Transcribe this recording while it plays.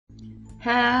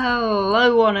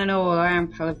Hello one and all, I am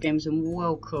Pal of Games and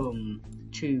welcome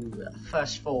to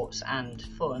First Thoughts and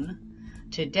Fun.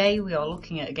 Today we are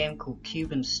looking at a game called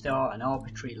Cuban Star and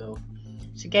Arbitrary Love.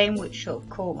 It's a game which sort of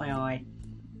caught my eye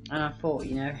and I thought,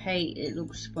 hey, it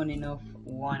looks fun enough,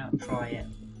 why not try it?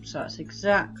 So that's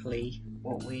exactly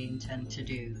what we intend to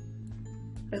do.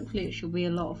 Hopefully it should be a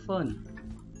lot of fun.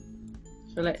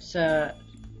 So let's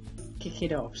kick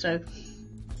it off. So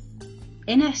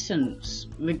in essence,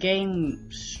 the game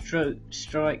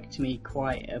striked me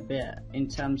quite a bit in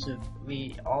terms of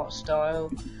the art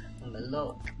style and the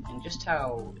look and just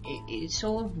how it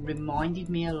sort of reminded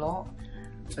me a lot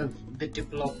of the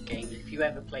Blob games, if you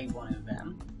ever played one of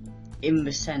them, in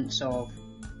the sense of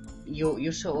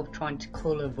you're sort of trying to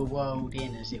colour the world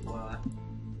in, as it were.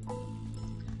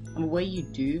 And the way you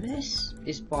do this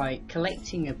is by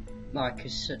collecting a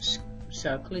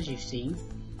circle, as you've seen,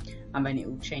 and then it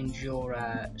will change your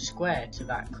square to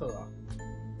that colour.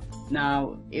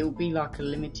 Now, it will be like a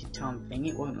limited time thing,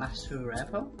 it won't last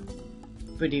forever,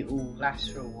 but it will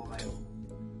last for a while.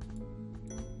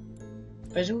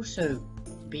 There's also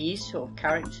these sort of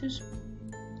characters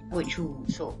which will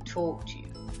sort of talk to you,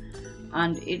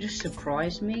 and it just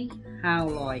surprised me how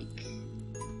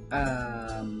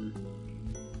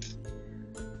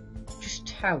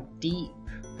just how deep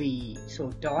the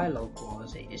sort of dialogue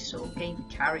was. It just sort of gave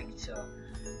character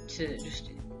to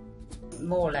just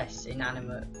more or less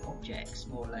inanimate objects,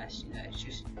 more or less, it's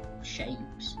just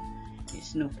shapes.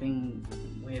 It's nothing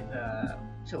with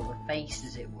sort of a face,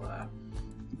 as it were.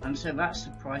 And so that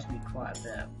surprised me quite a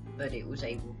bit, that it was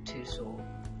able to sort of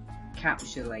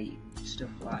encapsulate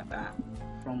stuff like that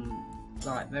from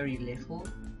like very little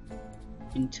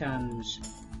in terms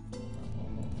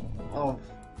of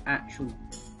actual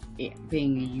it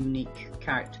being a unique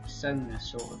character persona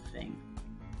sort of thing.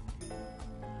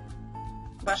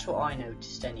 That's what I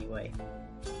noticed anyway.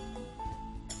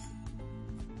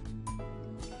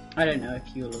 I don't know if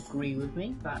you'll agree with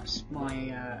me, that's my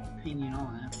opinion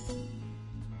on it.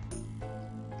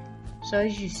 So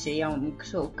as you see, I'm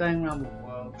sort of going around the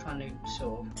world trying to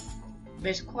sort of,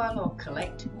 there's quite a lot of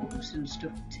collectibles and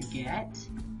stuff to get,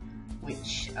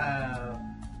 which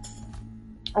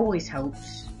always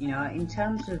helps, in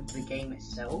terms of the game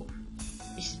itself.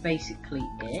 This is basically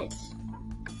it,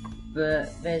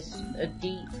 but there's a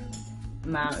deep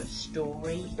amount of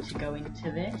story to go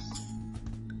into this,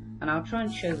 and I'll try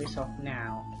and show this off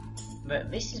now.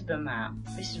 But this is the map,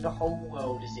 this is the whole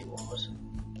world as it was,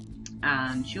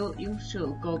 and you'll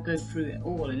sort of go through it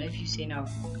all. And if you've seen, I've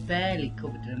barely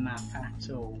covered the map at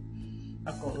all.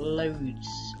 I've got loads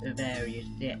of areas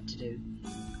yet to do.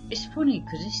 It's funny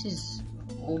because this is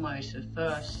almost the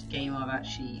first game I've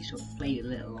actually sort of played a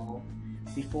little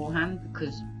of beforehand,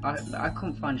 because I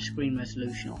couldn't find a screen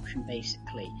resolution option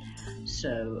basically,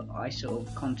 so I sort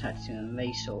of contacted them and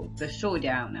they've sorted it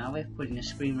out now. They've put in a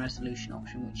screen resolution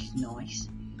option, which is nice.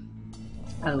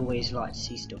 I always like to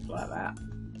see stuff like that.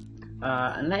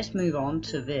 And let's move on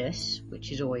to this,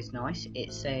 which is always nice.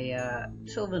 It's a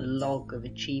sort of a log of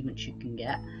achievements you can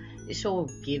get. It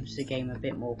sort of gives the game a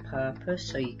bit more purpose,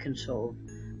 so you can sort of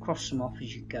cross them off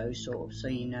as you go, sort of, so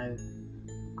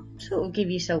sort of give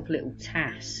yourself little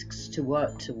tasks to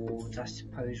work towards, I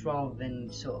suppose, rather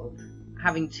than sort of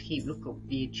having to keep looking up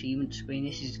the achievement screen.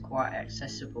 This is quite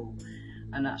accessible,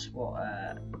 and that's what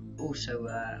also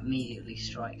immediately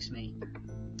strikes me.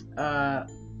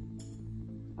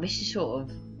 This is sort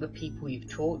of the people you've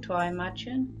talked to, I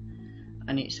imagine,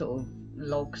 and it sort of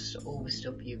logs all the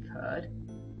stuff you've heard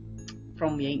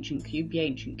from the ancient cube. The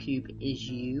ancient cube is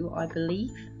you, I believe.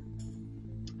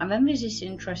 And then there's this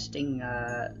interesting,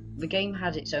 the game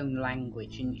has its own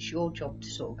language, and it's your job to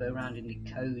sort of go around and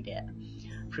decode it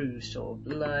through sort of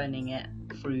learning it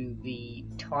through the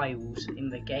tiles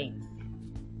in the game.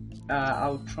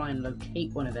 I'll try and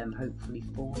locate one of them hopefully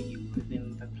for you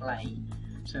within the play,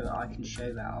 so that I can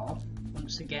show that off.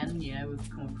 Once again, we've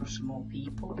come across some more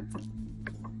people.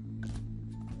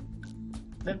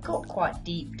 They've got quite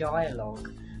deep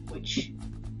dialogue, which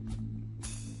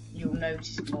you'll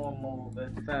notice more and more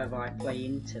the further I play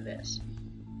into this.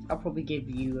 I'll probably give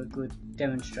you a good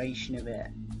demonstration of it.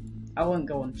 I won't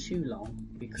go on too long,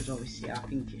 because obviously I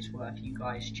think it's worth you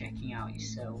guys checking out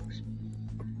yourselves.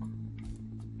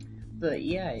 But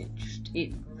yeah,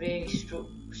 it really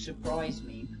surprised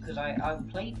me, because I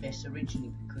played this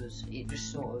originally because it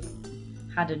just sort of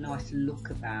had a nice look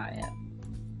about it,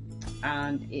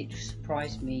 and it just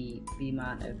surprised me the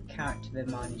amount of character they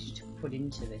managed to put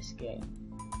into this game.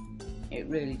 It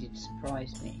really did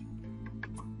surprise me.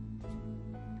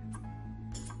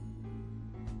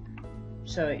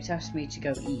 So it's asked me to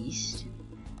go east.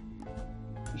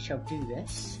 We shall do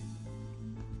this.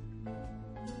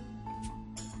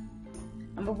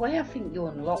 And the way I think you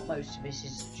unlock most of this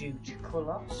is due to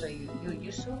colour, so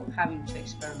you're sort of having to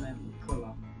experiment with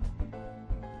colour.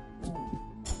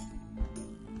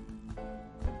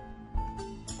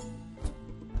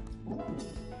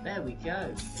 There we go.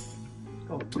 It's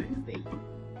got ruby.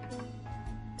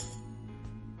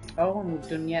 Oh, and we've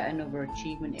done yet another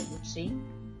achievement, it would seem.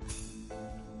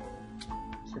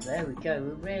 So there we go.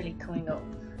 We're really coming up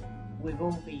with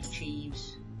all these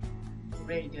achieves. We're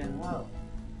really doing well.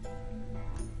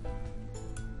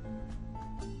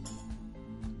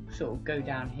 Sort of go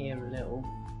down here a little.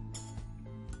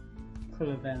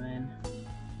 Colour them in.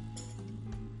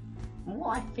 And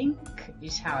what I think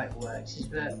is how it works is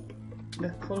that the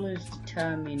colours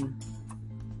determine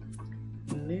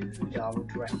mood, I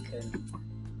would reckon.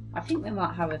 I think they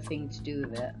might have a thing to do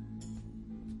with it.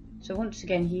 So once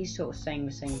again, he's sort of saying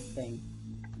the same thing.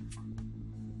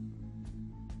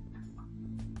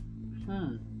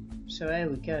 So there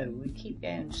we go. We keep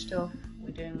getting stuff.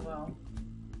 We're doing well.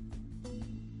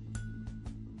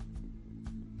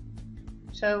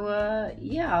 So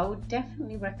yeah, I would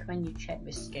definitely recommend you check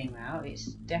this game out. It's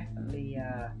definitely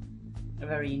a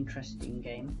very interesting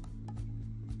game.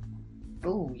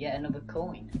 Oh, yet another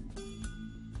coin.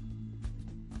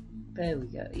 There we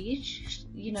go. It's just,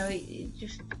 you know,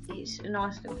 it's a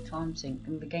nice little time sink,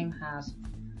 and the game has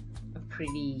a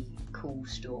pretty cool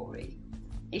story.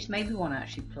 It's made me want to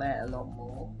actually play it a lot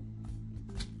more,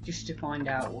 just to find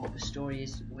out what the story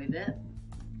is with it.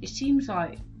 It seems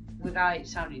like, without it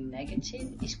sounding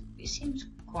negative, it seems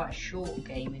quite a short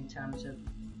game in terms of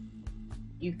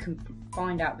you can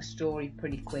find out the story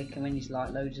pretty quick, and then there's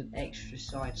like loads of extra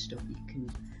side stuff you can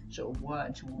sort of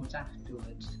work towards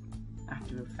afterwards,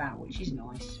 after the fact, which is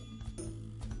nice.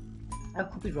 I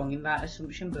could be wrong in that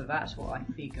assumption, but that's what I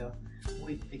figure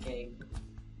with the game.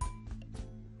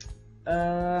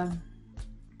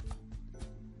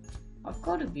 I've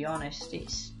got to be honest, it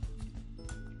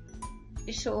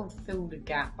sort of filled a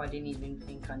gap I didn't even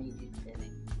think I needed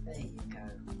filling. There you go.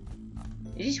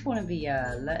 Is this one of the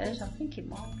letters? I think it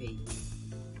might be.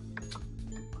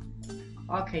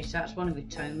 Okay, so that's one of the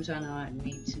tomes, and I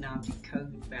need to now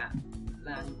decode that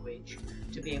language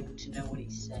to be able to know what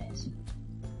it says.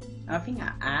 And I think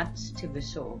that adds to the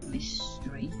sort of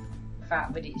mystery, the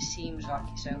fact that it seems like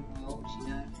its own world, you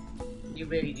know. You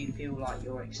really do feel like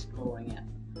you're exploring it.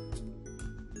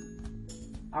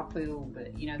 I feel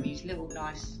that, you know, these little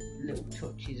nice little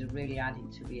touches are really added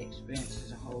to the experience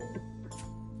as a whole.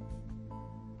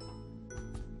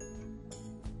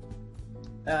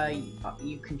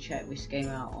 You can check this game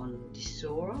out on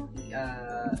Disora.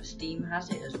 Steam has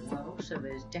it as well, so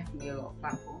there's definitely a lot of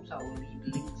platforms. I will leave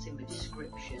links in the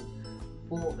description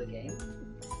for the game.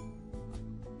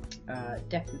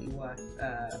 Definitely worth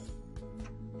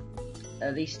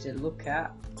at least to look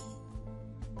at.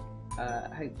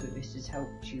 Hope that this has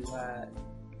helped you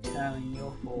determine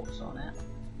your thoughts on it.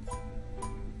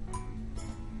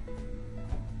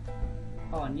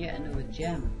 Oh, and yet another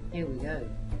gem. Here we go.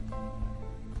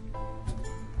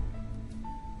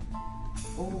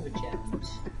 All the gems.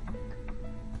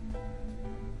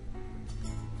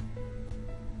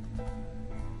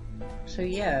 So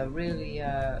yeah, really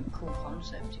cool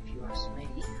concept if you ask me.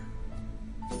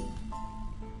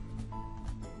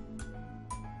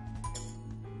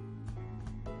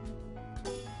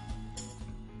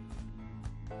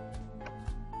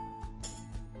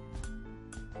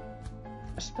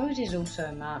 I suppose there's also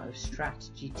an amount of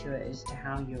strategy to it as to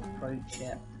how you approach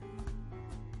it,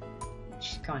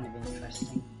 which is kind of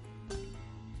interesting.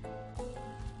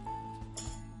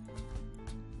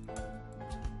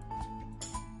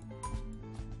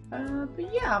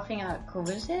 But yeah, I think that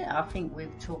covers it. I think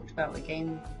we've talked about the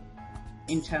game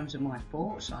in terms of my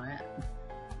thoughts on it.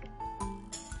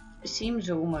 It seems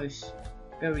almost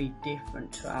very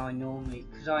different to how I normally,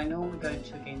 because I normally go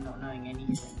into a game not knowing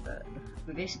anything, but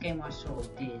with this game I sort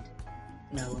of did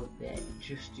know a bit,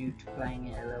 just due to playing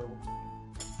it a little.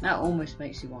 That almost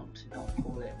makes you want to not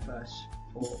call it first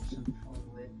thoughts and fun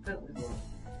with, but we will.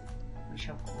 We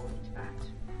shall call it that.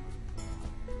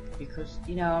 Because,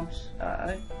 you know,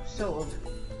 I sort of,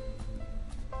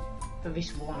 for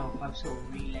this one-off, I've sort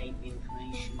of relayed the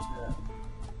information, but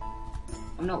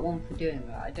I'm not one for doing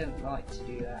that. I don't like to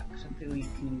do that, because I feel you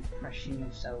can impression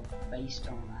yourself based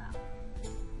on that.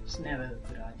 It's never a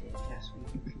good idea, just when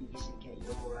you can easily get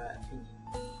your opinion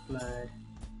blurred.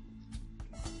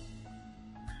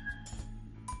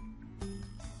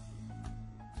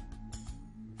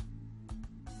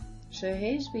 So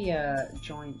here's the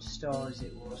giant star as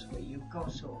it was, but you've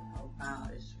got sort of help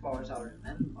out as far as I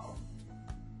remember.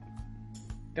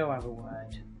 Go have a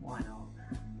word, why not?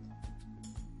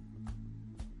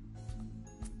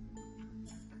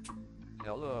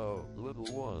 Hello, little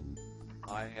one.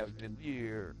 I have been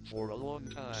here for a long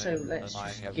time, So let's and I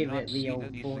just have give not it the seen old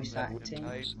anything voice that would acting.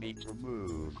 entice me to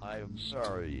move. I am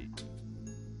sorry.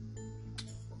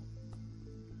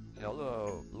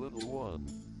 Hello, little one.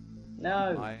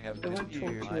 No, I have I been won't talk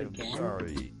here. to I you am again.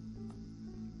 sorry.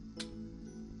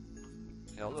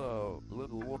 Hello,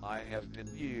 little one. I have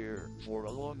been here for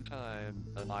a long time,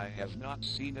 and I have not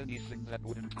seen anything that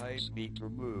would entice me to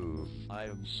move. I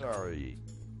am sorry.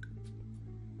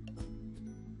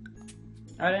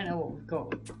 I don't know what we've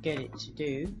got to get it to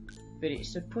do, but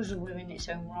it's a puzzle within its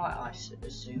own right, I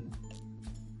assume.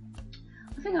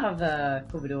 I think I've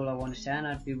covered all I want to say, and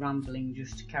I'd be rambling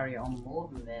just to carry on more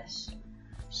than this.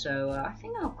 So I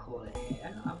think I'll call it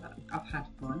here. I've had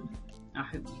fun. I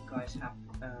hope you guys have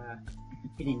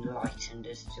been enlightened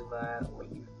as to what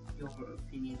your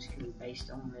opinions can be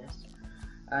based on this.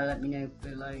 Let me know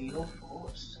below your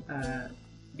thoughts.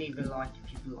 Leave a like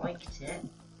if you've liked it,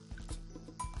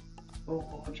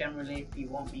 or generally if you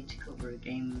want me to cover a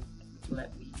game,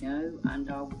 let me know and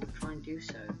I will try and do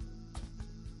so.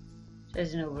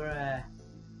 There's another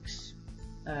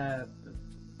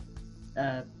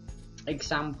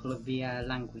example of the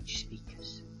language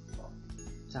speakers,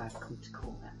 as I've come to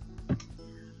call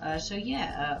them. So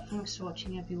yeah, thanks for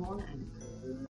watching everyone, and